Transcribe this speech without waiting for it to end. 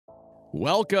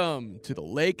Welcome to the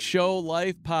Lake Show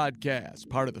Life Podcast,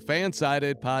 part of the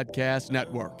Fansided Podcast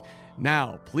Network.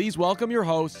 Now, please welcome your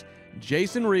hosts,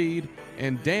 Jason Reed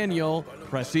and Daniel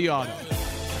Preciado.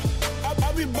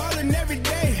 I'll be balling every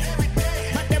day.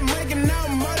 But that making out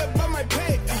mother by my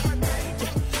pay.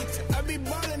 I'll be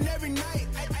balling every night.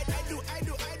 I do.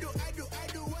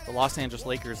 The Los Angeles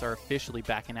Lakers are officially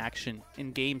back in action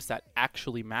in games that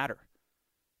actually matter.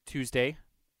 Tuesday,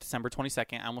 December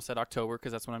 22nd. I almost said October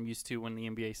because that's what I'm used to when the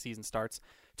NBA season starts.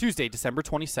 Tuesday, December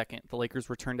 22nd, the Lakers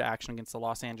return to action against the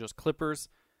Los Angeles Clippers.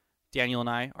 Daniel and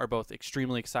I are both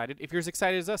extremely excited. If you're as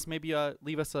excited as us, maybe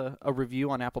leave us a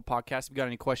review on Apple Podcasts. If you got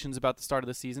any questions about the start of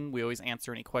the season, we always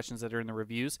answer any questions that are in the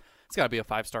reviews. It's got to be a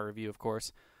 5-star review, of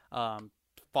course.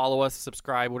 Follow us,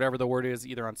 subscribe, whatever the word is,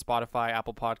 either on Spotify,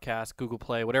 Apple Podcasts, Google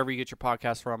Play, whatever you get your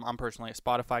podcast from. I'm personally a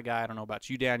Spotify guy. I don't know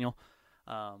about you, Daniel.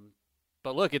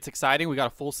 But look, it's exciting. We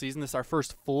got a full season. This is our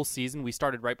first full season. We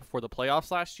started right before the playoffs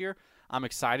last year. I'm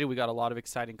excited. We got a lot of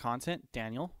exciting content.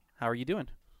 Daniel, how are you doing?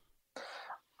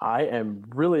 I am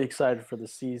really excited for the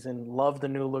season. Love the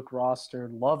new look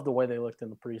roster. Love the way they looked in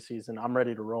the preseason. I'm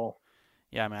ready to roll.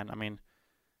 Yeah, man. I mean,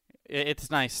 it's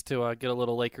nice to get a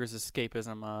little Lakers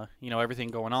escapism. Everything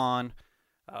going on.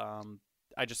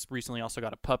 I just recently also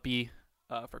got a puppy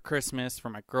for Christmas for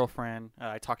my girlfriend.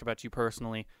 I talked about you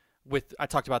personally. I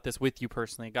talked about this with you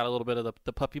personally. Got a little bit of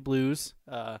the puppy blues,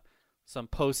 some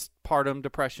postpartum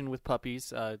depression with puppies.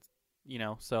 So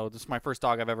this is my first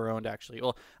dog I've ever owned, actually.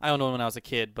 Well, I owned one when I was a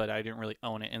kid, but I didn't really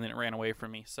own it, and then it ran away from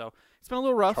me. So it's been a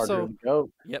little rough.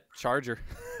 Yep, Charger.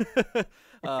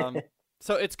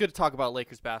 So it's good to talk about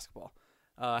Lakers basketball.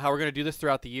 How we're going to do this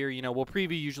throughout the year, we'll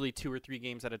preview usually 2 or 3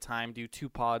 games at a time, do 2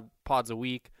 pods a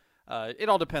week. It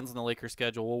all depends on the Lakers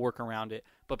schedule. We'll work around it.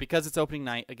 But because it's opening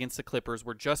night against the Clippers,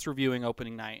 we're just reviewing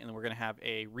opening night, and then we're going to have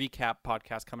a recap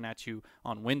podcast coming at you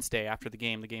on Wednesday after the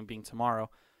game being tomorrow.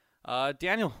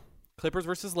 Daniel, Clippers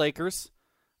versus Lakers.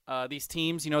 These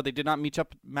teams, they did not match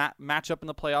up in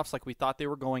the playoffs like we thought they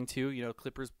were going to.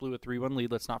 Clippers blew a 3-1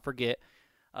 lead, let's not forget.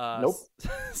 Nope.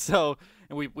 And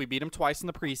we beat them twice in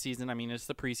the preseason. I mean, it's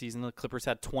the preseason. The Clippers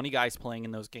had 20 guys playing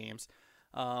in those games.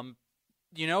 How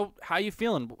you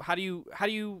feeling?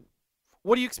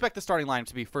 What do you expect the starting lineup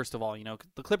to be, first of all?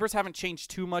 The Clippers haven't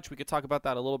changed too much. We could talk about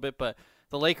that a little bit, but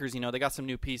the Lakers, they got some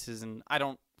new pieces, and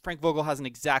Frank Vogel hasn't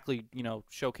exactly,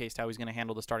 showcased how he's going to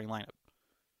handle the starting lineup.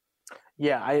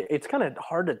 Yeah, it's kind of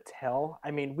hard to tell. I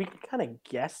mean, we can kind of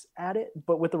guess at it,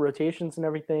 but with the rotations and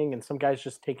everything, and some guys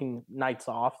just taking nights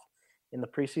off in the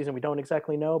preseason, we don't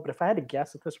exactly know. But if I had to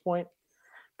guess at this point,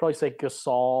 probably say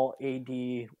Gasol, AD,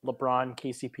 LeBron,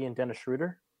 KCP, and Dennis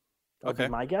Schroeder. That would be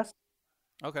my guess.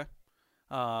 Okay.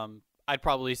 I'd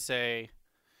probably say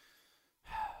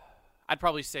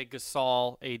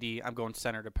Gasol, AD. I'm going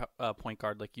center to point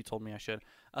guard like you told me I should.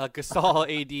 Gasol,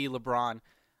 AD, LeBron.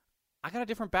 I got a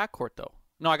different backcourt, though.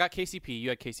 No, I got KCP. You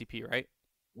had KCP, right?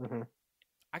 Mm-hmm.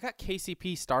 I got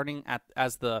KCP starting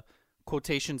as the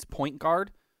quotations point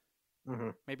guard. Mm-hmm.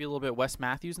 Maybe a little bit Wes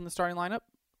Matthews in the starting lineup.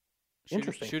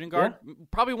 Interesting. Shooting guard. Yeah.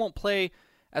 Probably won't play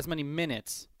as many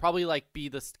minutes. Probably be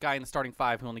this guy in the starting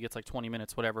 5 who only gets 20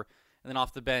 minutes, whatever. And then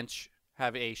off the bench,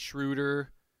 have a Schroeder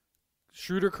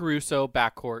Caruso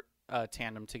backcourt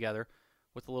tandem together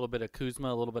with a little bit of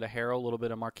Kuzma, a little bit of Harrell, a little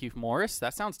bit of Markieff Morris.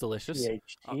 That sounds delicious.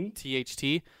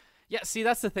 THT. Yeah, see,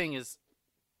 that's the thing is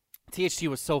THT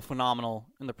was so phenomenal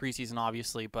in the preseason,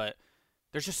 obviously, but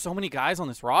there's just so many guys on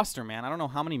this roster, man. I don't know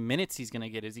how many minutes he's going to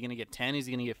get. Is he going to get 10? Is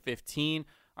he going to get 15?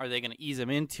 Are they going to ease him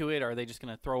into it? Are they just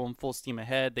going to throw him full steam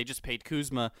ahead? They just paid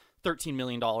Kuzma $13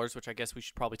 million, which I guess we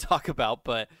should probably talk about.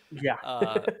 But, yeah.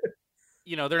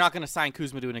 They're not going to sign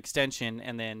Kuzma to an extension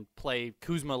and then play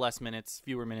Kuzma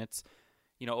fewer minutes,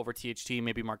 over THT.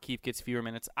 Maybe Markieff gets fewer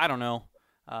minutes. I don't know.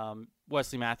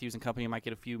 Wesley Matthews and company might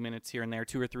get a few minutes here and there,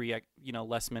 2 or 3,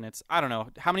 less minutes. I don't know.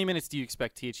 How many minutes do you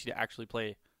expect THT to actually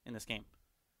play in this game?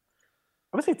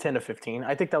 I would say 10 to 15.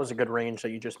 I think that was a good range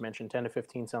that you just mentioned. 10 to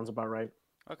 15 sounds about right.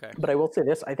 Okay. But I will say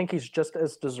this. I think he's just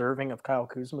as deserving of Kyle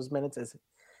Kuzma's minutes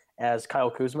as Kyle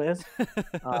Kuzma is.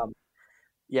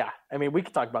 Yeah. I mean, we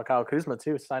could talk about Kyle Kuzma,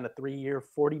 too. Signed a 3-year,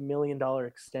 $40 million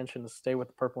extension to stay with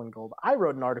the purple and gold. I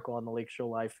wrote an article on the Lake Show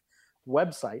Life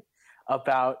website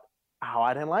about how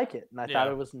I didn't like it. And I thought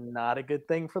it was not a good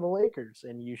thing for the Lakers.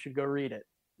 And you should go read it.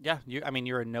 Yeah.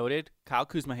 You're a noted Kyle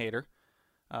Kuzma hater.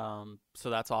 So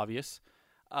that's obvious.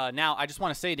 Now, I just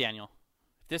want to say, Daniel,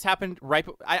 if this happened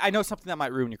I know something that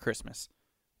might ruin your Christmas.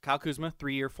 Kyle Kuzma,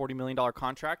 3-year, $40 million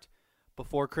contract.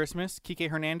 Before Christmas, Kike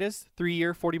Hernandez,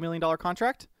 3-year, $40 million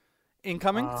contract.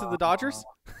 Incoming to the Dodgers.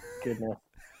 Goodness.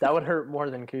 That would hurt more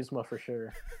than Kuzma for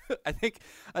sure. I think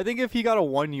if he got a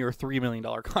 1 year, $3 million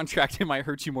contract, it might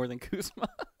hurt you more than Kuzma.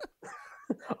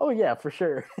 Oh yeah, for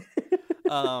sure.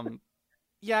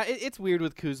 Yeah, it's weird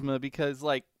with Kuzma because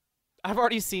like I've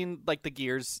already seen like the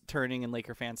gears turning in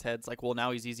Laker fans' heads. Like, well,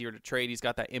 now he's easier to trade. He's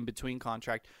got that in between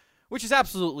contract, which is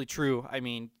absolutely true. I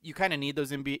mean, you kind of need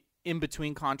those in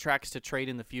between contracts to trade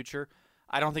in the future.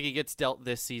 I don't think he gets dealt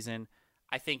this season.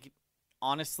 I think,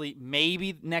 honestly,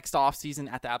 maybe next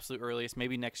offseason at the absolute earliest,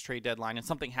 maybe next trade deadline, and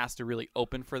something has to really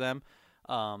open for them.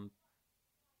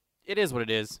 It is what it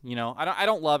is. You know, I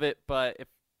don't love it, but if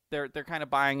they're kind of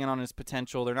buying in on his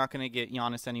potential, they're not going to get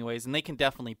Giannis anyways, and they can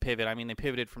definitely pivot. I mean, they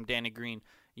pivoted from Danny Green,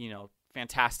 you know,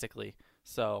 fantastically.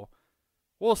 So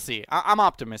we'll see. I'm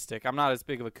optimistic. I'm not as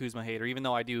big of a Kuzma hater, even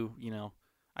though I do, you know,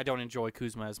 I don't enjoy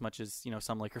Kuzma as much as, you know,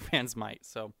 some Laker fans might.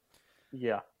 So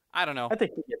Yeah. I don't know. I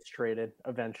think he gets traded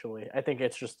eventually. I think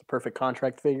it's just the perfect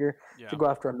contract figure to go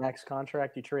after a max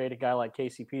contract. You trade a guy like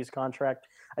KCP's contract.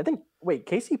 I think. Wait,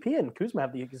 KCP and Kuzma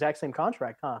have the exact same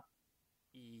contract, huh?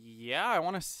 Yeah,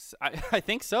 I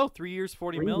think so. 3 years,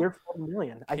 $40 million. 3 year, $40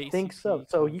 million. I think so.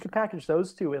 So you could package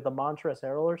those two with a Montrezl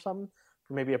Harrell or something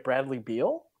for maybe a Bradley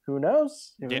Beal. Who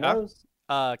knows? Who knows?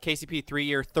 KCP 3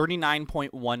 year,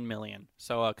 $39.1 million.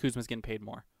 So Kuzma's getting paid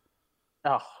more.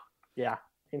 Oh, yeah,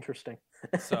 interesting.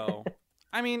 So,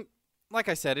 I mean, like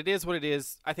I said, it is what it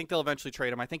is. I think they'll eventually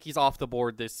trade him. I think he's off the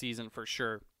board this season for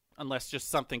sure, unless just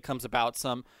something comes about.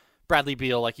 Some Bradley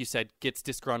Beal, like you said, gets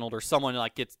disgruntled, or someone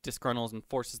like gets disgruntled and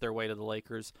forces their way to the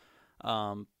Lakers.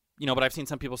 You know, but I've seen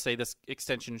some people say this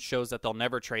extension shows that they'll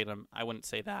never trade him. I wouldn't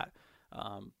say that.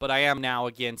 But I am now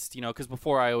against, you know, because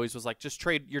before I always was like, just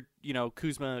trade your, you know,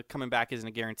 Kuzma coming back isn't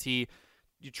a guarantee.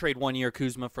 You trade 1 year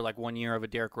Kuzma for like 1 year of a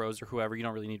Derrick Rose or whoever. You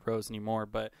don't really need Rose anymore.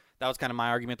 But that was kind of my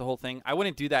argument, the whole thing. I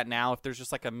wouldn't do that now if there's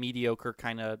just like a mediocre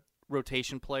kind of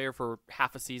rotation player for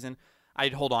half a season.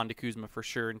 I'd hold on to Kuzma for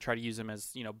sure and try to use him as,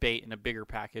 you know, bait in a bigger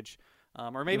package.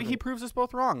 Or maybe he proves us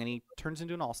both wrong and he turns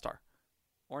into an all-star.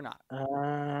 Or not.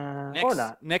 Or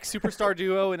not. Next superstar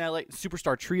duo in LA,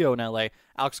 superstar trio in LA,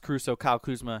 Alex Caruso, Kyle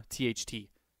Kuzma, THT.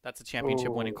 That's a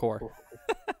championship winning core.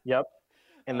 Yep.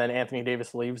 And then Anthony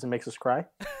Davis leaves and makes us cry.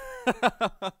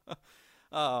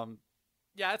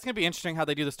 Yeah, it's gonna be interesting how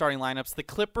they do the starting lineups. The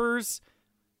Clippers,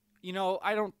 you know,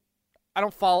 I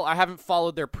haven't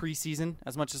followed their preseason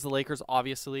as much as the Lakers,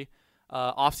 obviously.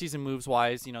 Offseason moves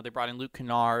wise, you know, they brought in Luke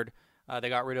Kennard. They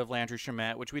got rid of Landry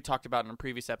Shamet, which we talked about in a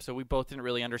previous episode. We both didn't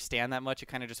really understand that much. It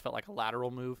kind of just felt like a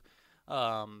lateral move.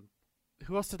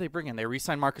 Who else did they bring in? They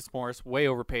re-signed Marcus Morris, way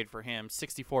overpaid for him,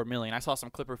 $64 million. I saw some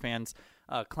Clipper fans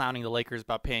clowning the Lakers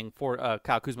about paying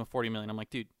Kyle Kuzma $40 million. I'm like,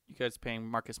 dude, you guys paying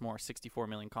Marcus Morris $64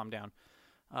 million. Calm down.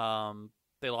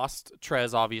 They lost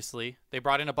Trez, obviously. They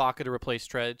brought in Ibaka to replace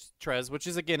Trez, which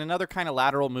is, again, another kind of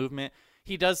lateral movement.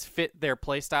 He does fit their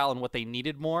play style and what they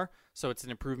needed more, so it's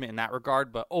an improvement in that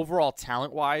regard. But overall,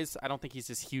 talent-wise, I don't think he's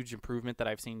this huge improvement that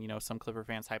I've seen, you know, some Clipper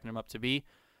fans hyping him up to be.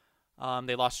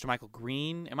 They lost JaMychal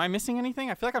Green. Am I missing anything?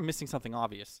 I feel like I'm missing something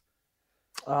obvious.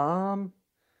 I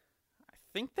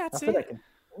think that's it. it. I can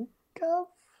think of.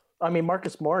 I mean,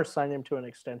 Marcus Morris signed him to an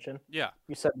extension. Yeah.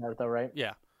 You said that though, right?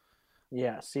 Yeah.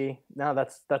 Yeah. See, now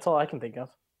that's all I can think of.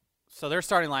 So their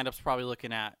starting lineup's probably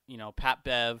looking at, you know, Pat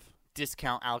Bev,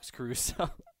 discount Alex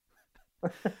Caruso,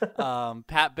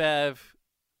 Pat Bev,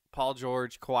 Paul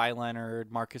George, Kawhi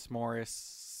Leonard, Marcus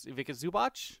Morris, Ivica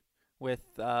Zubac with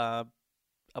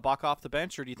Ibaka off the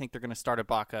bench, or do you think they're going to start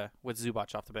Ibaka with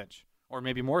Zubac off the bench, or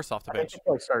maybe Morris off the bench? I think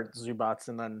they'll start Zubac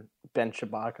and then bench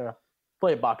Ibaka.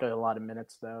 Play Ibaka a lot of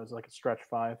minutes though. It's like a stretch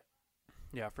five.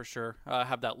 Yeah, for sure.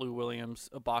 Have that Lou Williams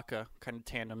Ibaka kind of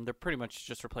tandem. They're pretty much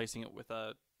just replacing it with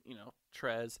you know,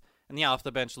 Trez. And yeah, off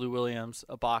the bench, Lou Williams,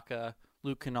 Ibaka,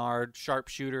 Luke Kennard,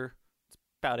 sharpshooter. That's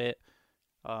about it.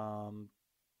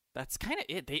 That's kind of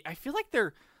it. I feel like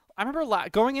they're. I remember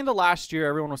going into last year,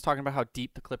 everyone was talking about how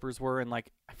deep the Clippers were, and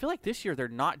like I feel like this year they're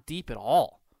not deep at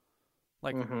all.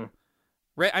 Like,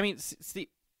 right? I mean, see,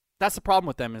 that's the problem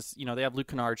with them is, you know, they have Luke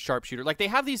Kennard, sharpshooter. Like they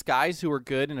have these guys who are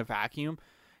good in a vacuum.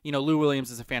 You know, Lou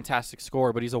Williams is a fantastic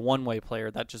scorer, but he's a one-way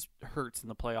player. That just hurts in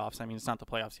the playoffs. I mean, it's not the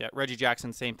playoffs yet. Reggie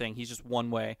Jackson, same thing. He's just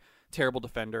one-way, terrible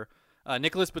defender.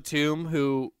 Nicholas Batum,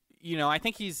 who, you know, I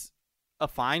think he's a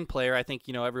fine player. I think,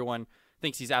 you know, everyone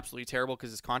thinks he's absolutely terrible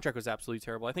because his contract was absolutely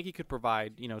terrible. I think he could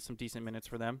provide, you know, some decent minutes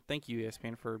for them. Thank you,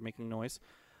 ESPN, for making noise.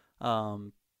 I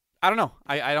don't know.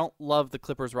 I don't love the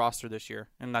Clippers roster this year,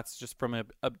 and that's just from an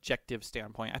objective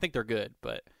standpoint. I think they're good,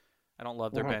 but I don't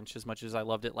love their bench as much as I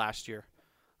loved it last year.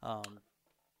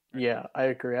 Yeah, I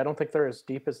agree. I don't think they're as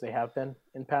deep as they have been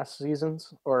in past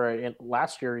seasons or in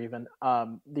last year even.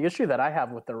 The issue that I have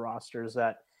with their roster is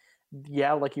that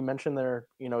yeah, like you mentioned,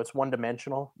 it's one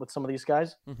dimensional with some of these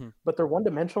guys, Mm-hmm. but they're one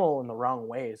dimensional in the wrong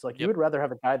ways. Like you Yep. would rather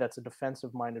have a guy that's a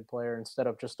defensive minded player instead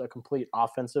of just a complete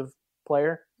offensive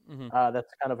player. Mm-hmm.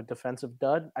 That's kind of a defensive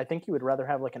dud. I think you would rather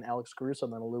have like an Alex Caruso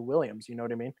than a Lou Williams. You know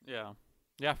what I mean?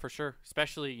 Yeah, for sure.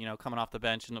 Especially, coming off the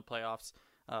bench in the playoffs.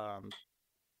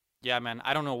 Yeah, man,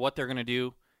 I don't know what they're going to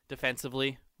do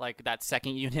defensively. Like that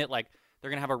second unit, like they're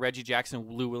going to have a Reggie Jackson,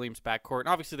 Lou Williams backcourt. And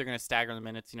obviously they're going to stagger the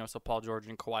minutes, so Paul George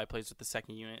and Kawhi plays with the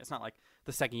second unit. It's not like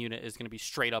the second unit is going to be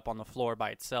straight up on the floor by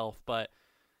itself. But,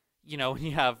 when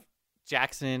you have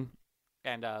Jackson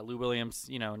and Lou Williams,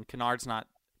 and Kennard's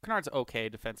okay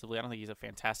defensively. I don't think he's a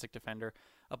fantastic defender.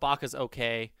 Ibaka's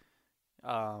okay.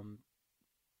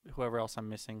 Whoever else I'm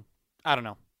missing. I don't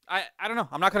know. I don't know.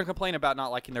 I'm not going to complain about not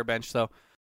liking their bench, though.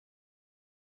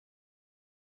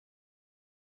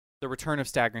 The return of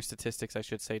staggering statistics, I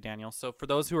should say, Daniel. So for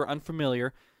those who are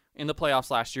unfamiliar, in the playoffs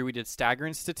last year, we did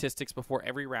staggering statistics before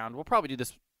every round. We'll probably do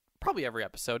this every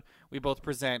episode. We both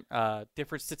present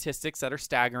different statistics that are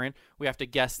staggering. We have to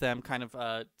guess them, kind of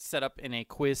set up in a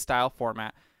quiz-style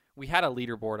format. We had a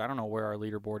leaderboard. I don't know where our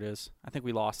leaderboard is. I think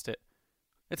we lost it.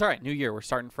 It's all right. New year. We're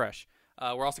starting fresh.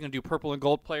 We're also going to do purple and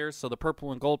gold players. So the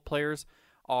purple and gold players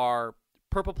are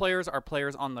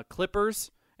players on the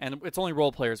Clippers, and it's only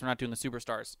role players. We're not doing the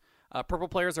superstars. Purple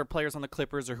players are players on the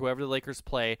Clippers or whoever the Lakers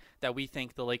play that we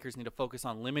think the Lakers need to focus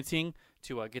on limiting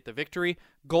to get the victory.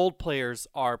 Gold players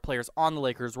are players on the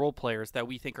Lakers, role players that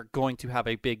we think are going to have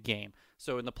a big game.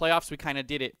 So in the playoffs, we kind of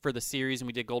did it for the series, and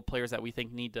we did gold players that we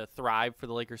think need to thrive for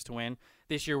the Lakers to win.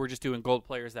 This year, we're just doing gold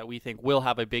players that we think will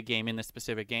have a big game in this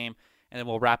specific game, and then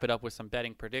we'll wrap it up with some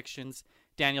betting predictions.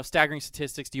 Daniel, staggering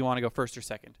statistics, do you want to go first or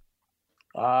second?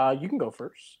 You can go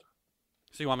first.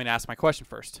 So you want me to ask my question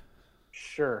first?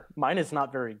 Sure. Mine is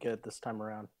not very good this time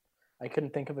around. I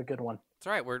couldn't think of a good one. It's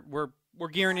all right. We're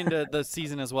gearing into the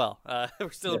season as well.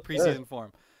 We're still in preseason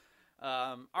form.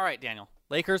 All right, Daniel.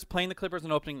 Lakers playing the Clippers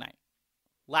on opening night.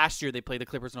 Last year they played the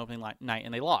Clippers on opening night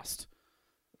and they lost.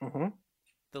 Mm-hmm.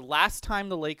 The last time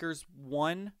the Lakers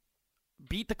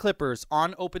beat the Clippers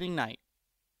on opening night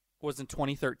was in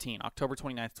 2013, October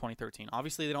 29th, 2013.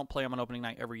 Obviously they don't play them on opening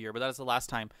night every year, but that is the last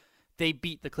time they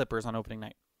beat the Clippers on opening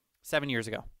night, 7 years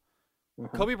ago.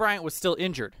 Mm-hmm. Kobe Bryant was still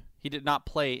injured. He did not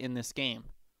play in this game.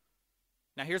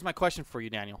 Now, here's my question for you,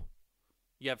 Daniel.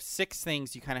 You have 6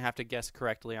 things you kind of have to guess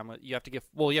correctly. You have to get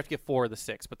 4 of the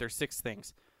 6, but there's 6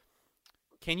 things.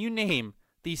 Can you name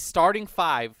the starting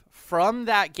 5 from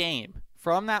that game,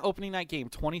 from that opening night game,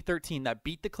 2013, that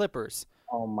beat the Clippers?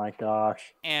 Oh, my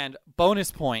gosh. And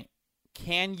bonus point,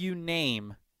 can you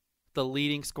name the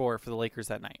leading scorer for the Lakers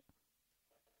that night?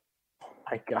 Oh,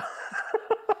 my God.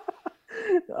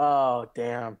 Oh,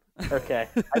 damn. Okay.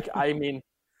 I mean,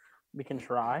 we can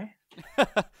try.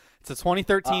 It's the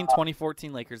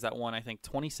 2013-2014 Lakers that won, I think,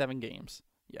 27 games.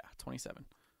 Yeah, 27.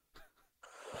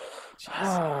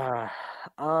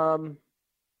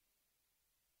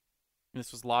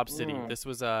 This was Lob City. This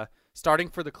was starting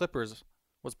for the Clippers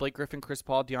was Blake Griffin, Chris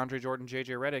Paul, DeAndre Jordan, JJ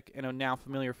Redick, and a now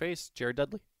familiar face, Jared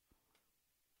Dudley,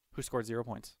 who scored 0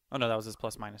 points. Oh, no, that was his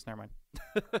plus-minus. Never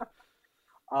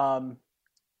mind.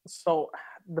 So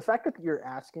the fact that you're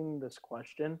asking this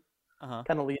question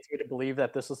kind of leads me to believe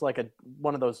that this is like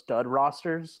one of those dud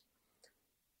rosters.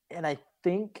 And I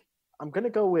think I'm going to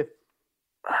go with,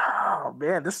 oh,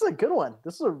 man, this is a good one.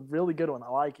 This is a really good one. I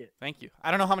like it. Thank you.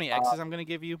 I don't know how many X's I'm going to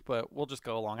give you, but we'll just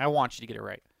go along. I want you to get it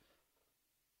right.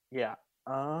 Yeah.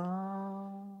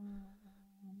 Going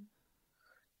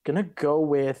to go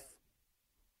with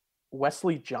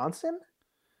Wesley Johnson.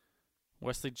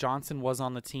 Wesley Johnson was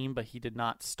on the team, but he did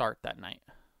not start that night.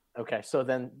 Okay, so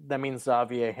then that means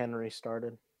Xavier Henry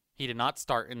started. He did not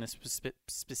start in this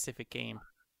specific game.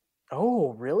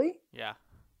 Oh, really? Yeah.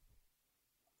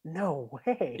 No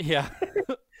way. Yeah.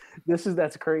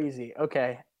 That's crazy.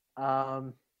 Okay.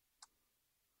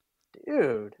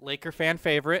 Dude. Laker fan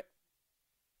favorite.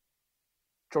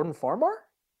 Jordan Farmar?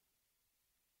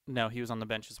 No, he was on the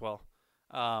bench as well.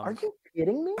 Are you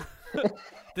kidding me?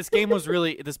 This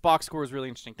box score was really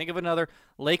interesting. Think of another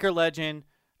Laker legend.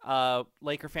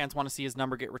 Laker fans want to see his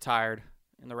number get retired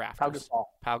in the rafters.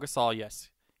 Pau Gasol, yes.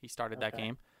 He started that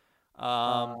game.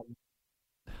 Was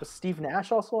Steve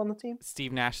Nash also on the team?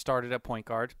 Steve Nash started at point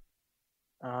guard.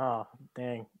 Oh,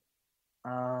 dang.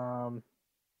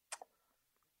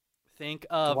 Think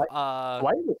of Dwight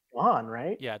was gone,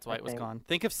 right? Yeah, Dwight was gone.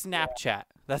 Think of Snapchat. Yeah.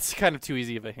 That's kind of too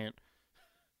easy of a hint.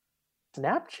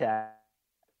 Snapchat.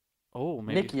 Oh,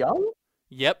 maybe Nick Young?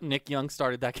 Yep, Nick Young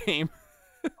started that game.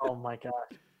 Oh my gosh.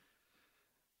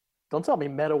 Don't tell me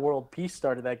Meta World Peace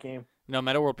started that game. No,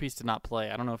 Meta World Peace did not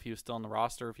play. I don't know if he was still on the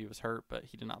roster or if he was hurt, but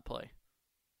he did not play.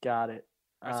 Got it.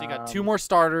 All right, so you got two more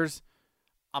starters.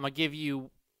 I'm going to give you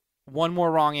one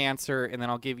more wrong answer, and then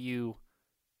I'll give you,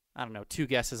 I don't know, 2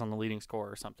 guesses on the leading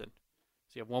scorer or something.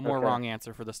 So you have one more Okay. wrong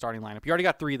answer for the starting lineup. You already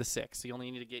got 3 of the 6, so you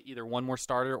only need to get either one more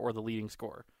starter or the leading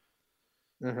scorer.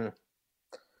 Mm-hmm.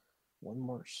 One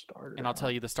more starter. And I'll tell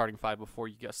you the starting 5 before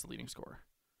you guess the leading scorer.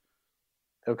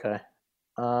 Okay.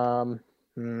 So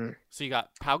you got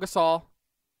Pau Gasol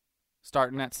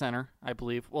starting at center, I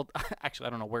believe. Well, actually, I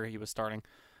don't know where he was starting.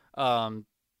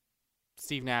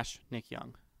 Steve Nash, Nick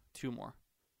Young. 2 more.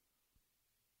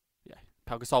 Yeah,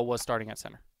 Pau Gasol was starting at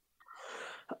center.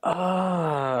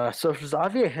 So if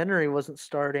Xavier Henry wasn't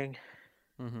starting,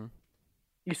 Mm-hmm.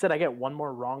 you said I get one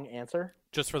more wrong answer?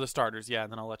 Just for the starters, yeah,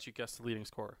 and then I'll let you guess the leading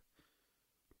scorer.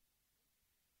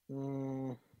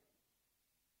 Mm.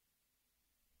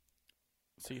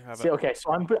 So you have See, okay,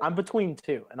 so I'm between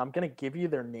 2, and I'm gonna give you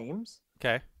their names,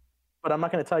 Okay. but I'm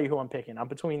not gonna tell you who I'm picking. I'm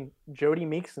between Jody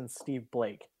Meeks and Steve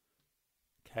Blake.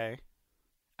 Okay.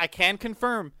 I can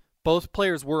confirm both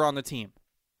players were on the team.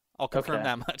 I'll confirm Okay.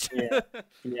 that much. Yeah.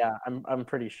 Yeah, I'm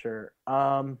pretty sure.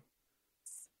 We're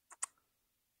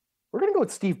gonna go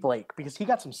with Steve Blake because he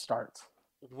got some starts.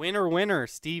 Winner.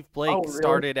 Steve Blake Oh, really?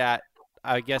 started at,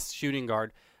 I guess, shooting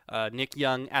guard. Nick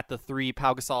Young at the 3,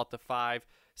 Pau Gasol at the 5,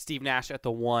 Steve Nash at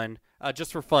the 1.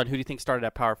 Just for fun, who do you think started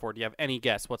at power forward? Do you have any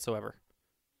guess whatsoever?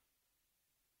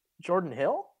 Jordan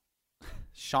Hill?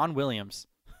 Sean Williams.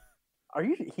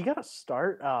 He got a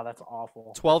start? Oh, that's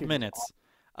awful. 12 Dude, minutes.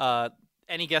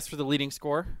 Any guess for the leading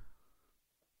scorer?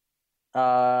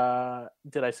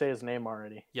 Did I say his name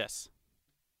already? Yes.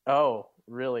 Oh,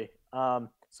 really?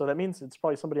 So that means it's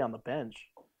probably somebody on the bench.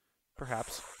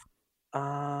 Perhaps.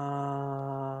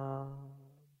 Uh,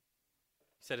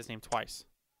 He said his name twice.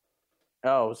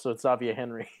 oh, so it's Xavier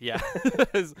Henry. Yeah.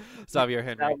 Xavier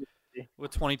That Henry was-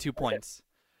 with 22 points.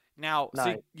 Now, so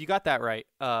Nice. you got that right.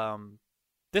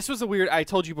 This was a weird, I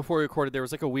told you before we recorded, there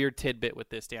was like a weird tidbit with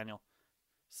this, Daniel.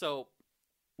 So,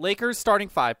 Lakers starting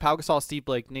 5, Pau Gasol, Steve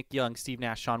Blake, Nick Young, Steve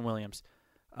Nash, Sean Williams.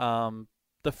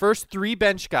 The first 3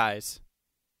 bench guys,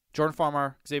 Jordan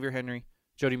Farmar, Xavier Henry,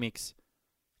 Jody Meeks,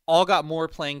 all got more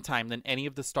playing time than any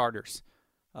of the starters,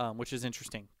 which is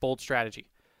interesting. Bold strategy.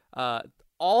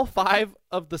 All 5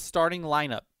 of the starting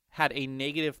lineup had a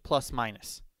negative plus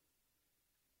minus.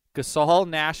 Gasol,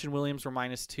 Nash, and Williams were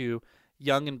 -2.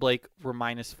 Young and Blake were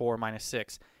 -4,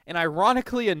 -6. And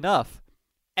ironically enough,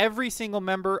 every single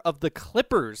member of the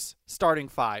Clippers starting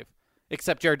 5,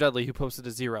 except Jared Dudley, who posted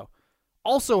a 0,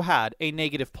 also had a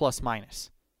negative plus minus.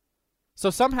 So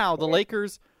somehow the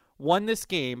Lakers won this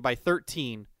game by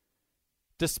 13,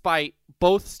 despite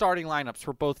both starting lineups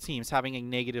for both teams having a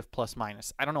negative plus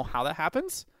minus. I don't know how that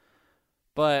happens,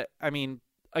 but I mean,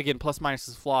 again, plus minus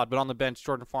is flawed, but on the bench,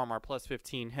 Jordan Farmar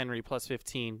 +15, Henry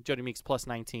 +15, Jody Meeks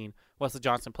 +19, Wesley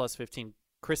Johnson +15,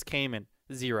 Chris Kaman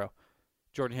 0,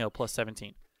 Jordan Hill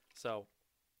 +17. So,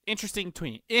 interesting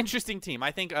team.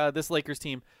 I think this Lakers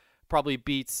team probably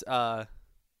beats,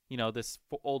 this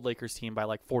old Lakers team by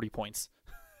like 40 points.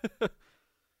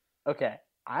 Okay.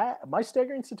 My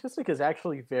staggering statistic is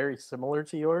actually very similar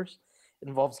to yours. It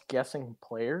involves guessing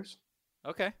players.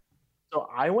 Okay. So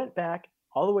I went back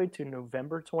all the way to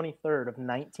November 23rd of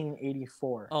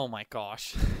 1984. Oh my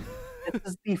gosh. This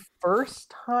is the first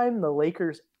time the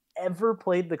Lakers ever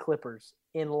played the Clippers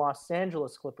in Los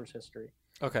Angeles Clippers history.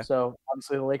 Okay. So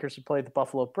obviously the Lakers had played the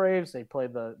Buffalo Braves. They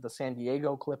played the San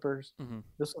Diego Clippers. Mm-hmm.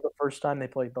 This was the first time they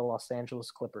played the Los Angeles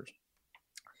Clippers.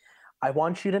 I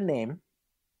want you to name,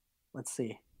 let's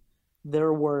see,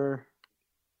 there were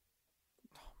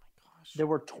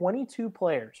 22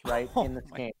 players, right, Oh in this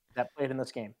my- game that played in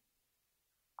this game.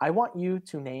 I want you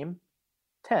to name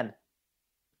 10.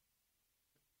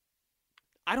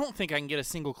 I don't think I can get a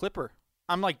single Clipper.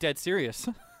 I'm like dead serious.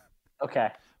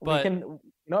 Okay. But-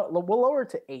 We'll lower it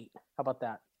to 8. How about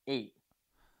that? 8.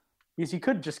 Because you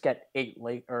could just get 8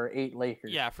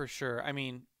 Lakers. Yeah, for sure. I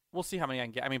mean, we'll see how many I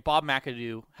can get. I mean, Bob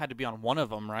McAdoo had to be on one of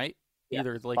them, right? Yeah,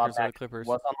 Either the Bob Lakers or the McAdoo Clippers.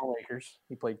 was on the Lakers.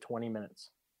 He played 20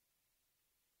 minutes.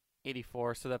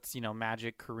 84. So that's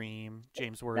Magic, Kareem,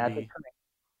 James Worthy. Magic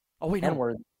Oh wait, and no.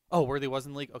 Worthy. Oh, Worthy was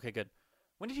in the league. Okay, good.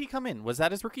 When did he come in? Was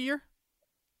that his rookie year?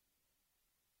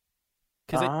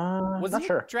 Because wasn't not he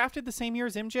sure. drafted the same year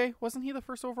as MJ? Wasn't he the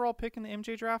first overall pick in the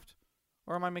MJ draft?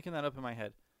 Or am I making that up in my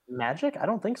head? Magic? I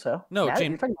don't think so. No, Magic, James-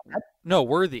 you're talking about Magic? No,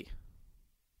 Worthy.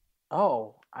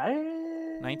 Oh,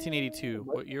 1982.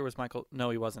 What? What year was Michael? No,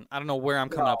 he wasn't. I don't know where I'm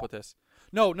coming No. up with this.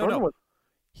 No. Jordan was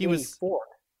He was 84.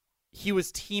 he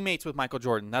was teammates with Michael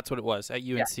Jordan. That's what it was at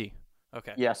UNC.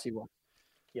 Okay. Yes, he was.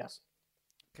 Yes.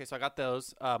 Okay, so I got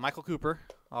those. Michael Cooper,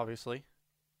 obviously.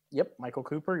 Yep. Michael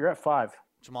Cooper, you're at 5.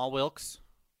 Jamal Wilkes.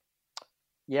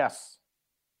 Yes.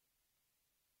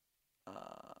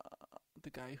 The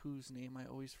guy whose name I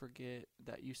always forget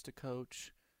that used to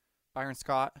coach Byron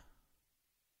Scott.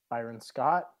 Byron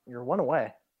Scott, you're one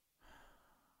away.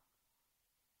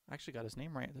 I actually got his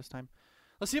name right this time.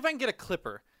 Let's see if I can get a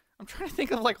Clipper. I'm trying to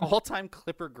think of like all-time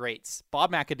Clipper greats.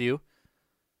 Bob McAdoo.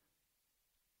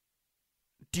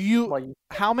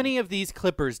 How many of these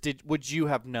Clippers would you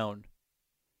have known?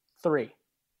 3.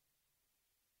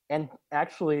 And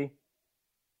actually,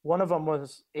 one of them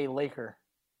was a Laker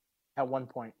at one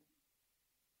point.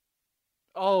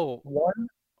 Oh, One?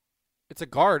 it's a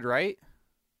guard, right?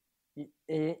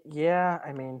 Yeah,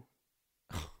 I mean,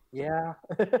 yeah.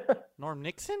 Norm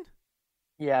Nixon?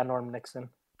 Yeah, Norm Nixon.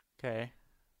 Okay.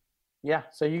 Yeah,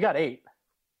 so you got 8.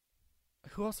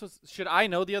 Who else was... Should I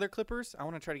know the other Clippers? I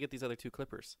want to try to get these other 2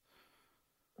 Clippers.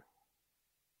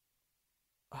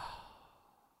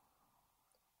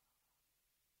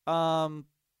 Yeah,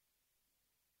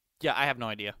 I have no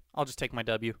idea. I'll just take my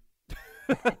W.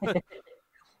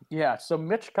 Yeah, so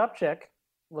Mitch Kupchak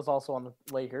was also on the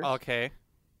Lakers. Okay.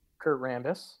 Kurt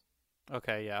Rambis.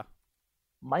 Okay, yeah.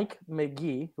 Mike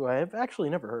McGee, who I have actually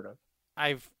never heard of.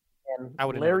 I would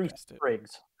have Larry never guessed it.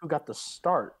 Spriggs, who got the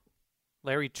start.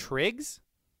 Larry Triggs?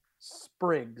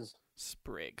 Spriggs.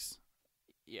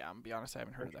 Yeah, I'm gonna be honest, I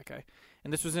haven't heard of that guy.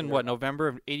 And this was in what, November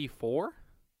of '84?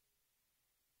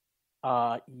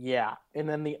 Yeah. And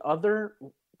then the other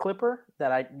Clipper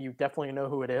that you definitely know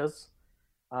who it is,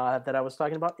 that I was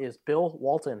talking about is Bill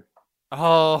Walton.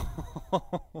 Oh.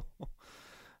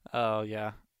 Oh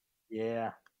yeah.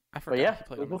 Yeah. I forgot. But yeah, he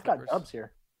played we on the both got Clippers. dubs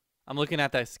here. I'm looking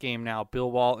at this game now.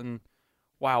 Bill Walton.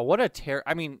 Wow, what a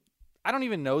I mean, I don't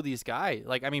even know these guys.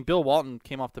 Like, I mean, Bill Walton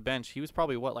came off the bench. He was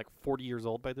probably, what, like 40 years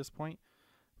old by this point?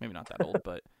 Maybe not that old,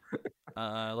 but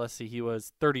let's see. He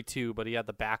was 32, but he had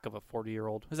the back of a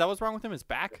 40-year-old. Is that what's wrong with him? His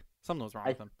back? Something was wrong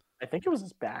with him. I think it was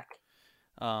his back.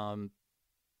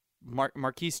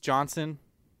 Marquise Johnson,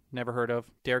 never heard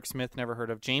of. Derek Smith, never heard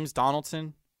of. James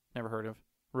Donaldson, never heard of.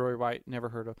 Roy White, never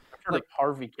heard of. I've heard of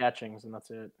Harvey Catchings, and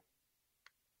that's it.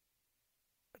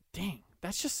 Dang,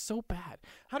 that's just so bad.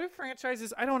 How do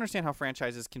franchises... I don't understand how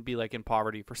franchises can be like in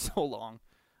poverty for so long,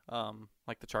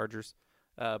 like the Chargers.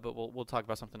 But we'll talk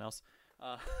about something else.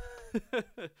 So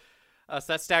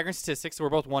that's staggering statistics. So we're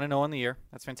both 1-0 on the year.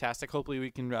 That's fantastic. Hopefully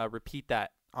we can repeat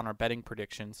that on our betting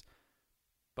predictions.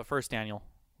 But first, Daniel,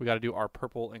 we got to do our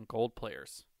purple and gold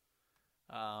players.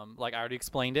 Like I already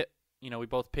explained it. You know, we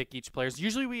both pick each players.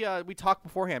 Usually we talk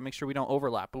beforehand, make sure we don't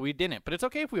overlap, but we didn't. But it's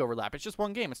okay if we overlap. It's just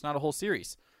one game. It's not a whole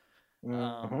series.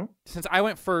 Since I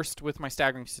went first with my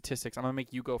staggering statistics, I'm going to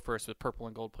make you go first with purple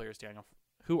and gold players, Daniel.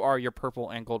 Who are your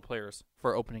purple and gold players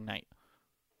for opening night?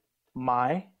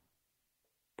 My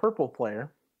purple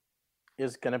player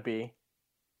is going to be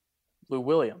Lou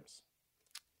Williams.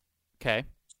 Okay.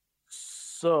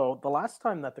 So the last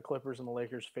time that the Clippers and the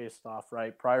Lakers faced off,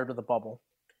 right, prior to the bubble,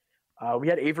 we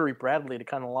had Avery Bradley to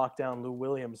kind of lock down Lou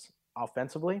Williams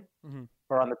offensively,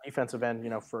 or on the defensive end, you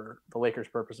know, for the Lakers'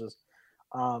 purposes.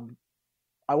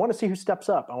 I want to see who steps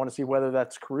up. I want to see whether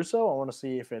that's Caruso. I want to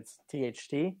see if it's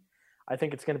THT. I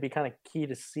think it's going to be kind of key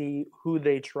to see who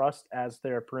they trust as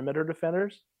their perimeter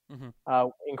defenders in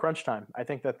crunch time. I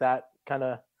think that kind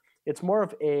of it's more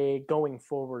of a going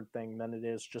forward thing than it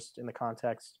is just in the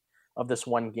context of this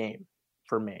one game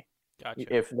for me.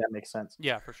 Gotcha. If that makes sense.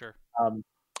 Yeah, for sure.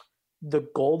 The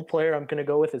gold player I'm going to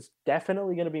go with is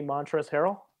definitely going to be Montrezl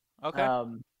Harrell.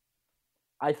 Okay.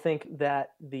 I think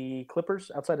that the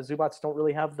Clippers, outside of Zubats, don't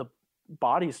really have the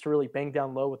bodies to really bang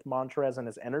down low with Montrezl and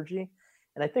his energy.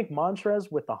 And I think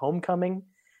Montrezl, with the homecoming,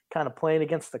 kind of playing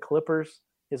against the Clippers,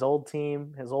 his old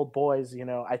team, his old boys, you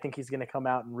know, I think he's going to come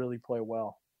out and really play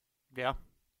well. Yeah.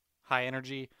 High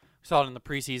energy. We saw it in the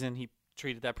preseason. He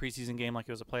treated that preseason game like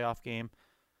it was a playoff game.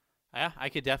 Yeah, I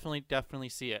could definitely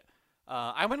see it.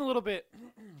 I went a little bit,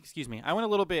 I went a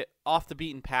little bit off the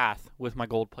beaten path with my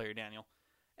gold player, Daniel.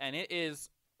 And it is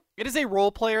a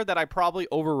role player that I probably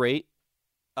overrate.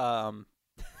 I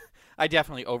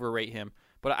definitely overrate him.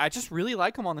 But I just really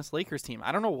like him on this Lakers team.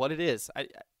 I don't know what it is.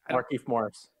 Markieff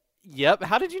Morris. Yep.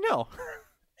 How did you know?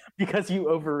 Because you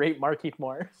overrate Markieff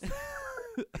Morris.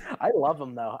 I love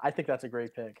him, though. I think that's a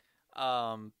great pick.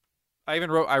 I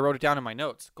wrote it down in my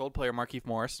notes. Gold player Markieff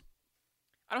Morris.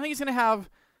 I don't think he's going to have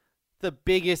the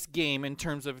biggest game in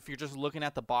terms of if you're just looking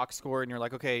at the box score and you're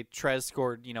like, okay, Trez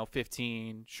scored,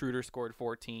 15, Schroeder scored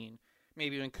 14,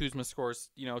 maybe when Kuzma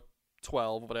scores,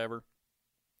 12, whatever.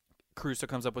 Caruso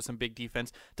comes up with some big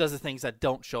defense, does the things that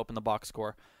don't show up in the box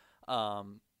score. I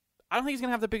don't think he's going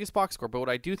to have the biggest box score, but what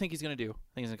I do think he's going to do,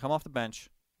 I think he's going to come off the bench,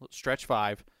 stretch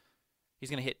 5. He's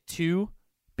going to hit 2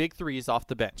 big threes off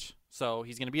the bench. So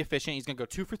he's going to be efficient. He's going to go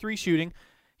 2 for 3 shooting.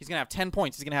 He's going to have 10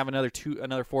 points. He's going to have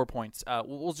another 4 points.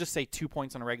 We'll just say 2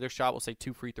 points on a regular shot. We'll say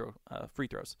 2 free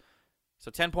throws. So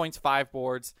 10 points, 5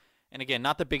 boards. And again,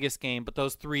 not the biggest game, but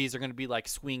those threes are going to be like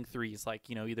swing threes, like,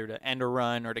 either to end a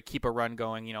run or to keep a run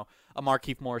going. A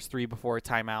Markieff Morris 3 before a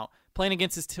timeout. Playing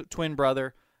against his twin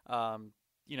brother.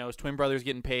 His twin brother's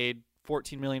getting paid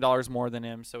 $14 million more than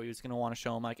him, so he was going to want to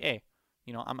show him, like, hey,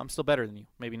 I'm still better than you.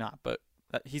 Maybe not, but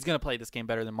he's going to play this game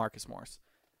better than Marcus Morris.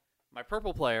 My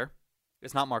purple player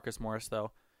is not Marcus Morris,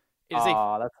 though. That's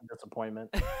a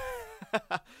disappointment.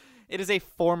 It is a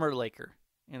former Laker,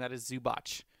 and that is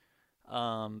Zubac.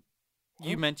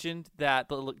 You mentioned that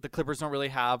the Clippers don't really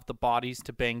have the bodies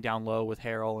to bang down low with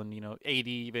Harrell and, AD,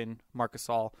 even Marc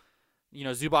Gasol.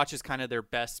 Zubac is kind of their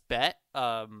best bet.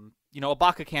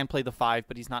 Ibaka can play the 5,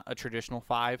 but he's not a traditional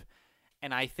 5.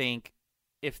 And I think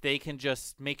if they can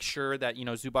just make sure that,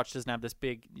 Zubac doesn't have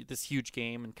this huge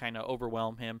game and kind of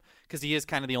overwhelm him, because he is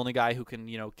kind of the only guy who can,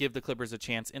 give the Clippers a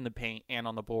chance in the paint and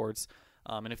on the boards.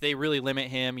 And if they really limit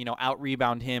him,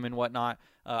 out-rebound him and whatnot,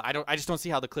 I just don't see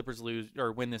how the Clippers lose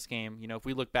or win this game. If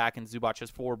we look back and Zubac has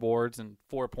 4 boards and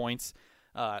 4 points,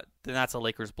 then that's a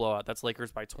Lakers blowout. That's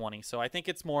Lakers by 20. So I think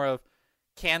it's more of,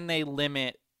 can they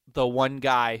limit the one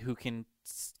guy who can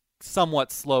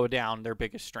somewhat slow down their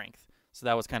biggest strength? So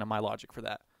that was kind of my logic for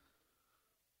that.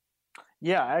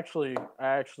 Yeah, I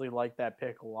actually like that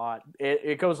pick a lot.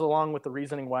 It goes along with the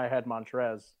reasoning why I had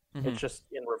Montrez. Mm-hmm. It's just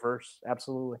in reverse.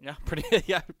 Absolutely.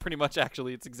 Yeah, pretty much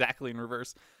actually. It's exactly in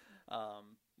reverse.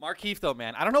 Markieff, though,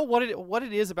 man. I don't know what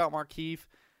it is about Markieff.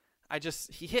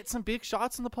 He hit some big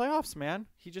shots in the playoffs, man.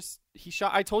 He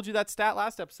shot. I told you that stat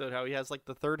last episode, how he has like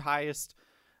the 3rd highest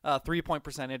 3-point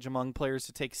percentage among players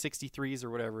to take 63s or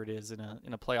whatever it is in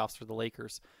a playoffs for the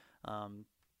Lakers.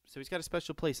 So he's got a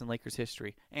special place in Lakers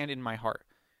history and in my heart.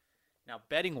 Now,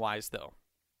 betting wise, though,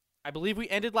 I believe we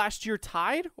ended last year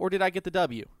tied, or did I get the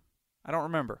W? I don't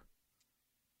remember.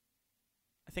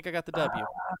 I think I got the W.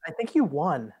 I think you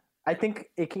won. I think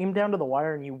it came down to the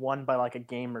wire and you won by like a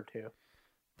game or 2.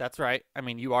 That's right. I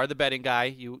mean, you are the betting guy.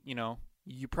 You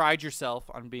pride yourself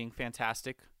on being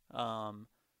fantastic.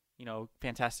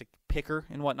 Fantastic picker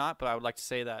and whatnot. But I would like to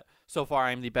say that so far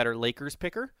I'm the better Lakers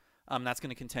picker. That's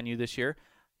going to continue this year.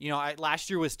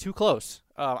 Last year was too close.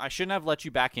 I shouldn't have let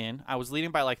you back in. I was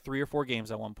leading by like 3 or 4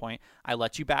 games at one point. I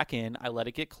let you back in. I let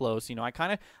it get close.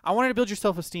 I wanted to build your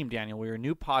self-esteem, Daniel. We're a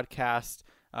new podcast.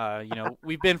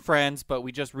 We've been friends, but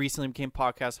we just recently became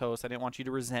podcast hosts. I didn't want you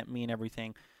to resent me and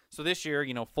everything. So this year,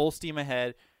 full steam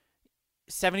ahead.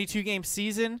 72-game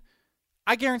season.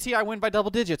 I guarantee I win by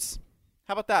double digits.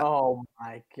 How about that? Oh,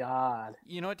 my God.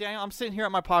 You know what, Daniel? I'm sitting here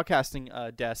at my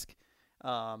podcasting desk.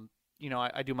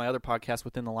 I do my other podcast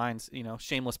Within the Lines,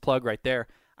 shameless plug right there.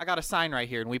 I got a sign right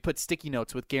here, and we put sticky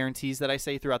notes with guarantees that I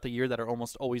say throughout the year that are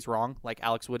almost always wrong, like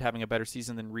Alex Wood having a better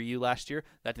season than Ryu last year.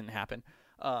 That didn't happen.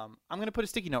 I'm going to put a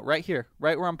sticky note right here,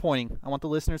 right where I'm pointing. I want the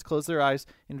listeners to close their eyes,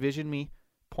 envision me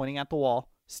pointing at the wall.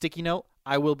 Sticky note,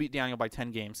 I will beat Daniel by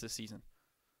 10 games this season.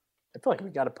 I feel like we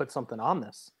got to put something on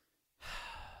this.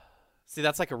 See,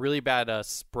 that's like a really bad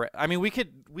spread. I mean, we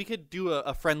could do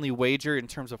a friendly wager in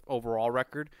terms of overall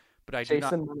record, but I do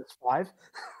not. Jason -5.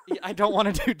 I don't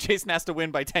want to do. Jason has to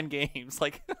win by 10 games.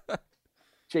 Like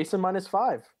Jason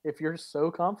 -5. If you're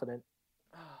so confident.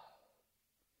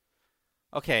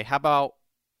 Okay, how about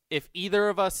if either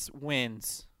of us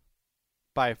wins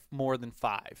by more than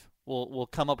 5, we'll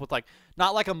come up with like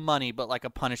not like a money, but like a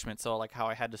punishment. So like how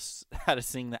I had to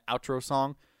sing the outro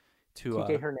song. To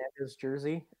TK Hernandez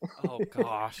jersey. Oh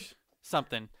gosh,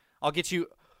 something. I'll get you.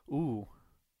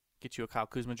 Get you a Kyle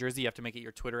Kuzma jersey. You have to make it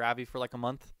your Twitter Avi for like a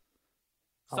month.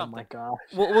 Something. Oh my gosh.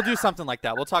 We'll do something like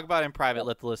that. We'll talk about it in private.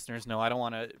 Let the listeners know. I don't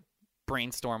want to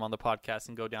brainstorm on the podcast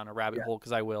and go down a rabbit hole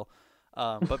because I will.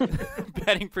 But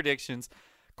betting predictions.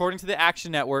 According to the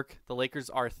Action Network, the Lakers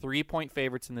are 3-point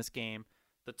favorites in this game.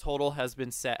 The total has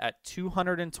been set at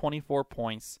 224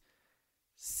 points.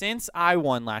 Since I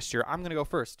won last year, I'm going to go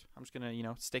first. I'm just going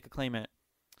to, stake a claim in it.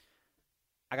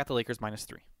 I got the Lakers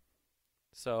 -3.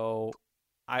 So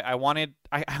I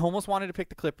almost wanted to pick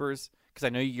the Clippers because I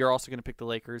know you're also going to pick the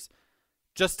Lakers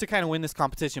just to kind of win this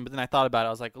competition. But then I thought about it. I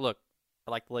was like, look,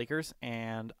 I like the Lakers,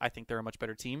 and I think they're a much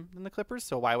better team than the Clippers.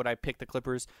 So why would I pick the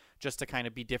Clippers just to kind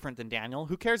of be different than Daniel?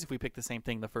 Who cares if we pick the same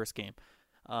thing the first game?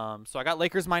 So I got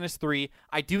Lakers -3.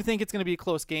 I do think it's going to be a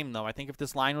close game, though. I think if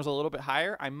this line was a little bit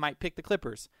higher, I might pick the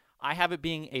Clippers. I have it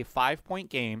being a 5-point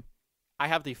game. I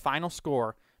have the final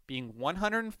score being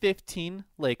 115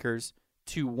 Lakers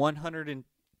to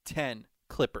 110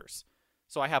 Clippers.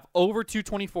 So I have over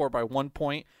 224 by 1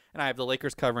 point, and I have the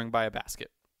Lakers covering by a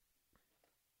basket.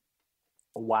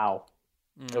 Wow.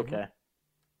 Mhm. Okay.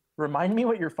 Remind me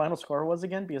what your final score was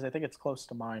again, because I think it's close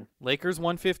to mine. Lakers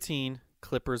 115,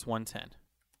 Clippers 110.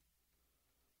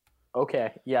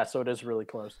 Okay, yeah, so it is really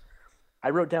close. I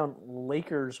wrote down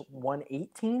Lakers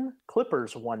 118,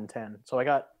 Clippers 110. So I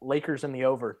got Lakers in the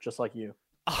over, just like you.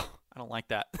 Oh, I don't like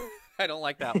that. I don't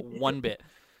like that one bit.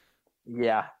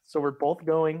 Yeah, so we're both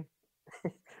going,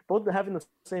 both having the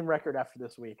same record after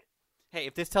this week. Hey,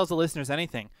 if this tells the listeners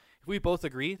anything, if we both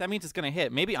agree, that means it's going to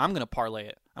hit. Maybe I'm going to parlay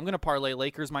it. I'm going to parlay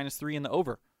Lakers -3 in the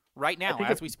over right now I think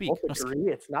as if we speak. both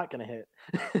agree, it's not going to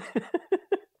hit.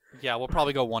 Yeah, we'll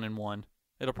probably go 1-1.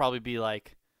 It'll probably be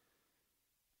like,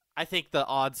 I think the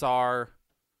odds are,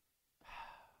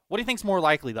 what do you think's more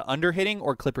likely, the under hitting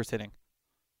or Clippers hitting?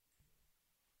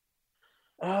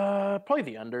 Probably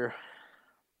the under.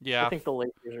 Yeah, I think the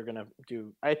Lakers are going to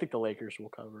do. I think the Lakers will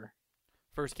cover.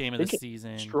 first game of They the get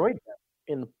season. Destroyed them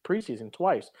in the preseason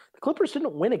twice. The Clippers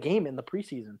didn't win a game in the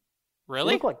preseason.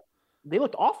 Really? They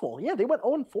looked awful. Yeah, they went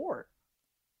 0-4.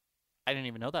 I didn't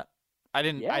even know that. I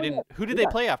didn't. Yeah, Who did they they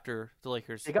got- play after the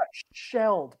Lakers? They got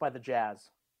shelled by the Jazz.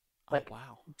 Oh,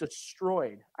 wow.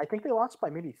 Destroyed. I think they lost by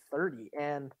maybe 30.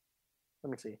 And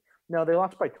let me see. No, they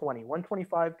lost by 20.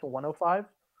 125 to 105.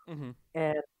 Mm-hmm.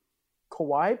 And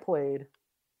Kawhi played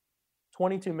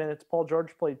 22 minutes. Paul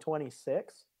George played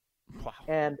 26. Wow.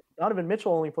 And Donovan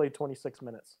Mitchell only played 26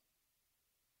 minutes.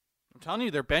 I'm telling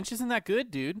you, their bench isn't that good,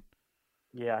 dude.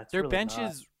 Yeah, it's Their really bench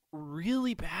not. is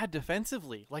really bad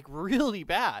defensively. Like, really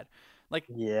bad. Like,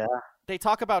 Yeah. they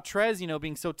talk about Trez,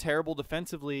 being so terrible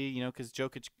defensively, because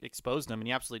Jokic exposed him, and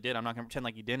he absolutely did. I'm not going to pretend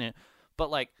like he didn't. But,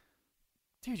 like,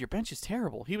 dude, your bench is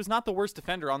terrible. He was not the worst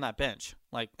defender on that bench.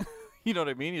 Like, you know what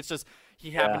I mean? It's just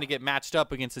he happened to get matched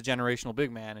up against a generational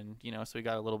big man, and, so he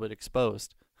got a little bit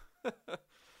exposed.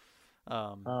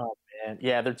 Oh, man.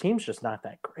 Yeah, their team's just not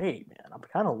that great, man. I'm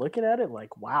kind of looking at it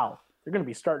like, wow, they're going to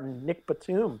be starting Nick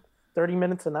Batum 30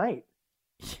 minutes a night.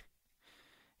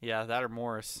 Yeah, that or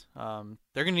Morris.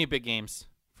 They're going to need big games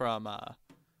from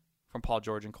Paul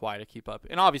George and Kawhi to keep up.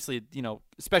 And obviously,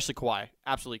 especially Kawhi,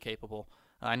 absolutely capable.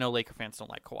 I know Laker fans don't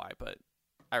like Kawhi, but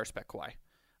I respect Kawhi.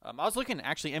 I was looking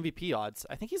actually MVP odds.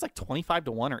 I think he's like 25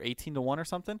 to 1 or 18 to 1 or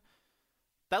something.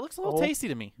 That looks a little tasty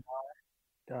to me.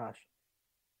 Gosh.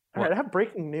 All What? right, I have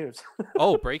breaking news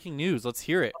Oh, breaking news. Let's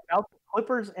hear it. about the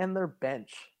Clippers and their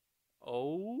bench.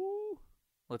 Oh,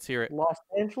 let's hear it. Los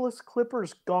Angeles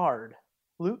Clippers guard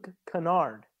Luke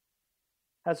Kennard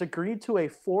has agreed to a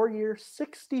 4-year,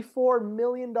 $64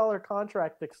 million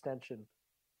contract extension.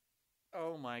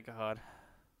 Oh, my God.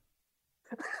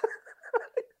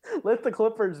 Let the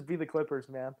Clippers be the Clippers,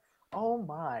 man. Oh,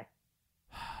 my.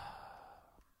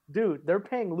 Dude, they're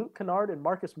paying Luke Kennard and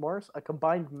Marcus Morris a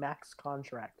combined max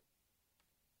contract.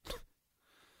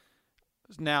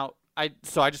 Now, I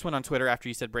just went on Twitter after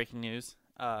you said breaking news.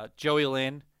 Joey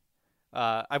Lynn.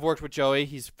 I've worked with Joey.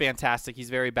 He's fantastic. He's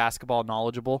very basketball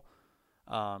knowledgeable.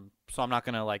 So I'm not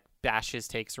gonna bash his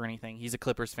takes or anything. He's a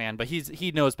Clippers fan, but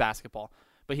he knows basketball.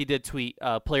 But he did tweet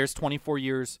players 24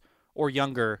 years or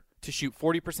younger to shoot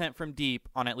 40% from deep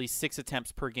on at least 6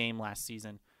 attempts per game last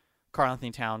season.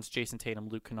 Karl-Anthony Towns, Jason Tatum,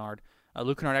 Luke Kennard.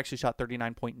 Luke Kennard actually shot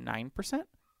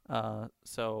 39.9%.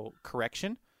 So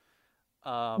correction.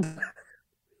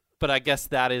 But I guess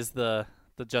that is the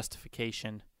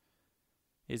justification.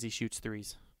 Is he shoots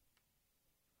threes.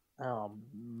 Oh,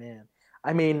 man.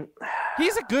 I mean,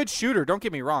 He's a good shooter. Don't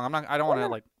get me wrong. I don't want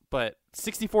to but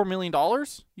 $64 million.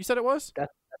 You said it was.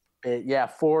 yeah,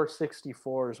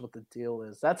 464 is what the deal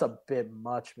is. That's a bit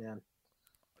much, man.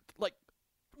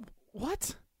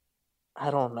 What? I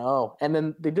don't know. And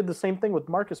then they did the same thing with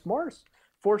Marcus Morris,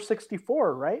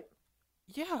 464, right?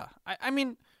 Yeah. I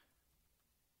mean,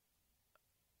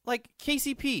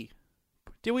 KCP.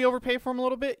 Did we overpay for him a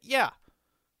little bit? Yeah.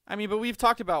 I mean, but we've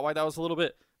talked about why that was a little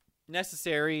bit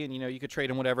necessary, and you could trade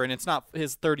him whatever, and it's not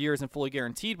his third year isn't fully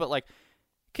guaranteed, but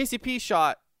KCP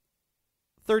shot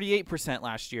 38%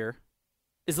 last year,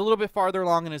 is a little bit farther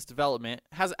along in his development,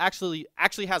 has actually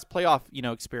has playoff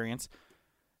experience,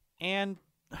 and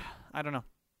I don't know.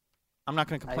 I'm not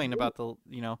going to complain about the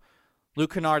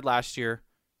Luke Kennard last year,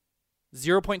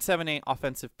 0.78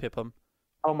 offensive PIPM.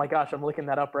 Oh my gosh, I'm looking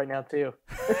that up right now too.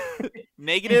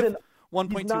 Negative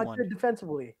He's not 1.21. good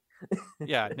defensively.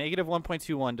 Yeah, negative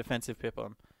 1.21 defensive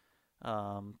PIPM.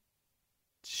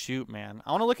 Shoot, man.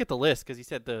 I want to look at the list because he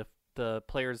said the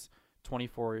players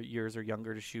 24 years or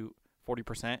younger to shoot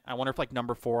 40%. I wonder if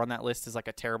number 4 on that list is a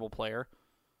terrible player,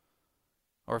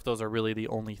 or if those are really the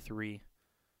only 3.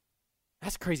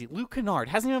 That's crazy. Luke Kennard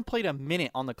hasn't even played a minute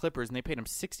on the Clippers, and they paid him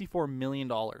 $64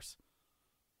 million.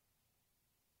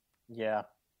 Yeah.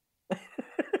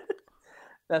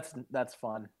 That's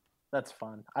fun. That's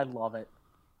fun. I love it.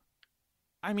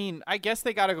 I mean, I guess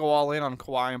they got to go all in on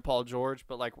Kawhi and Paul George,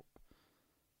 but like,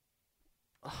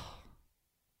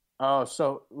 Oh,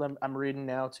 so I'm reading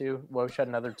now too. Woj had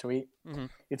another tweet. Mhm.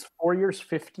 It's 4 years,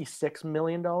 $56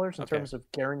 million in Okay. terms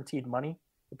of guaranteed money,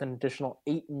 with an additional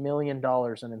 $8 million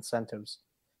in incentives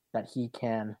that he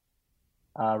can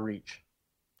reach.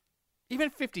 even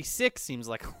 56 seems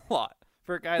like a lot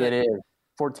for a guy It that is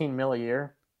 $14 million a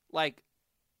year. like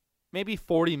maybe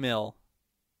 40 mil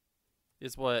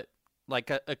is what like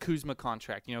a Kuzma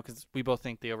contract, you know, because we both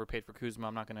think they overpaid for Kuzma.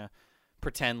 I'm not gonna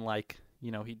pretend like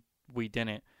we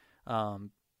didn't.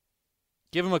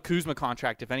 Give him a Kuzma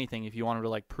contract if anything, if you wanted to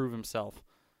like prove himself.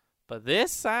 But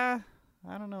this, I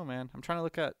don't know, man. I'm trying to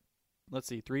look at, let's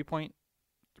see, 3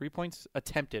 points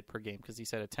attempted per game, because he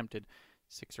said attempted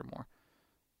 6 or more.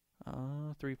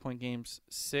 3-point games,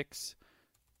 6.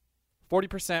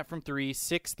 40% from 3,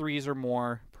 6 threes or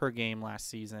more per game last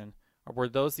season. Or were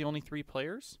those the only 3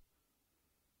 players?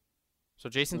 So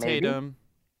Jason Maybe. Tatum,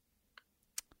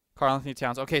 Karl Anthony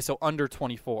Towns. Okay, so under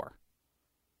 24.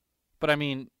 But I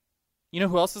mean, you know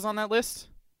who else is on that list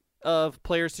of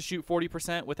players to shoot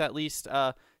 40% with at least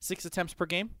 6 attempts per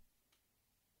game?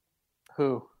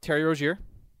 Who? Terry Rozier,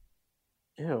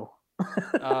 Ew.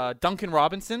 Duncan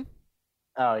Robinson.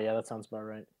 Oh, yeah, that sounds about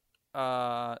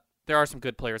right. There are some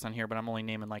good players on here, but I'm only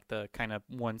naming like the kind of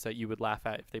ones that you would laugh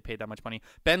at if they paid that much money.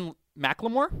 Ben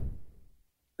McLemore.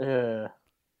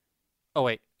 Oh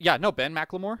wait, yeah, no, Ben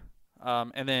McLemore.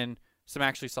 And then some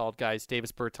actually solid guys: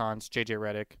 Davis Bertans, JJ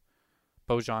Redick,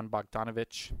 Bojan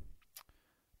Bogdanovic,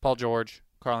 Paul George,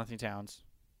 Karl Anthony Towns,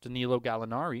 Danilo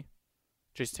Gallinari,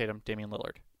 Jason Tatum, Damian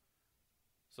Lillard.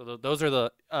 So those are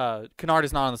the Kennard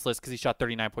is not on this list because he shot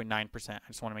 39.9%. I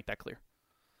just want to make that clear.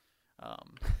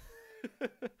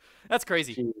 That's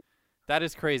crazy. Gee. That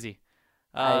is crazy.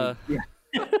 I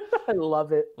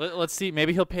love it. Let's see.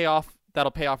 Maybe he'll pay off.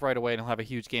 That'll pay off right away, and he'll have a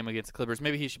huge game against the Clippers.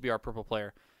 Maybe he should be our purple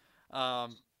player.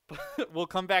 We'll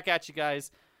come back at you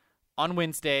guys on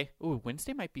Wednesday. Ooh,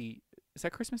 Wednesday might be. Is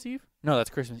that Christmas Eve? No, that's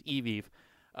Christmas Eve.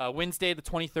 Wednesday the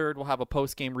 23rd, we'll have a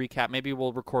post-game recap. Maybe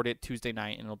we'll record it Tuesday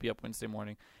night, and it'll be up Wednesday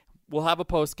morning. We'll have a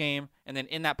post-game, and then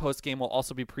in that post-game, we'll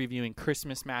also be previewing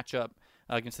Christmas matchup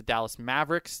against the Dallas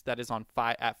Mavericks. That is on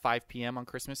at 5 p.m. on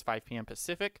Christmas, 5 p.m.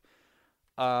 Pacific.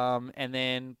 And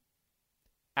then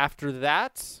after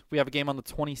that, we have a game on the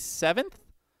 27th.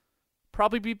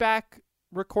 Probably be back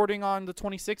recording on the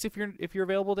 26th if you're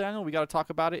available, Daniel. We got to talk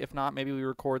about it. If not, maybe we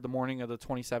record the morning of the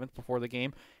 27th before the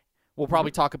game. We'll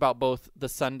probably talk about both the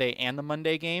Sunday and the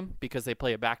Monday game because they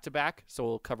play a back-to-back. So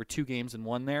we'll cover 2 games in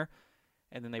one there.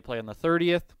 And then they play on the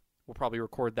 30th. We'll probably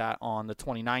record that on the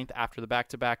 29th after the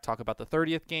back-to-back, talk about the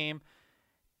 30th game.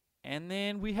 And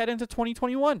then we head into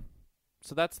 2021.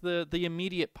 So that's the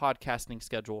immediate podcasting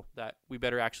schedule that we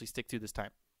better actually stick to this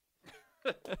time.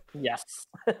 Yes.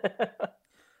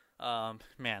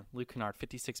 Man, Luke Kennard,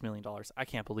 $56 million. I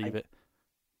can't believe it.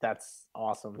 That's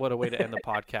awesome. What a way to end the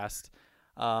podcast.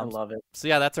 I love it. So,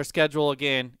 yeah, that's our schedule.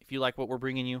 Again, if you like what we're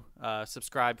bringing you,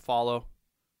 subscribe, follow,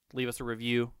 leave us a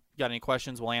review. If you got any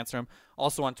questions, we'll answer them.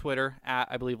 Also on Twitter, at,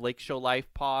 I believe, Lake Show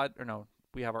Life Pod. Or no,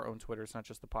 we have our own Twitter. It's not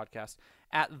just the podcast.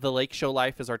 At The Lake Show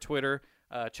Life is our Twitter.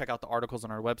 Check out the articles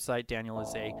on our website. Daniel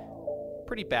is a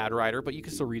pretty bad writer, but you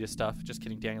can still read his stuff. Just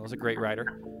kidding. Daniel is a great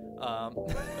writer.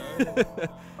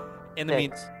 In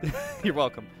the you're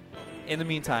welcome. In the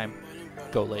meantime,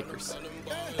 go Lakers.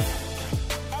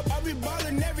 I'll be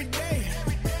ballin' every day.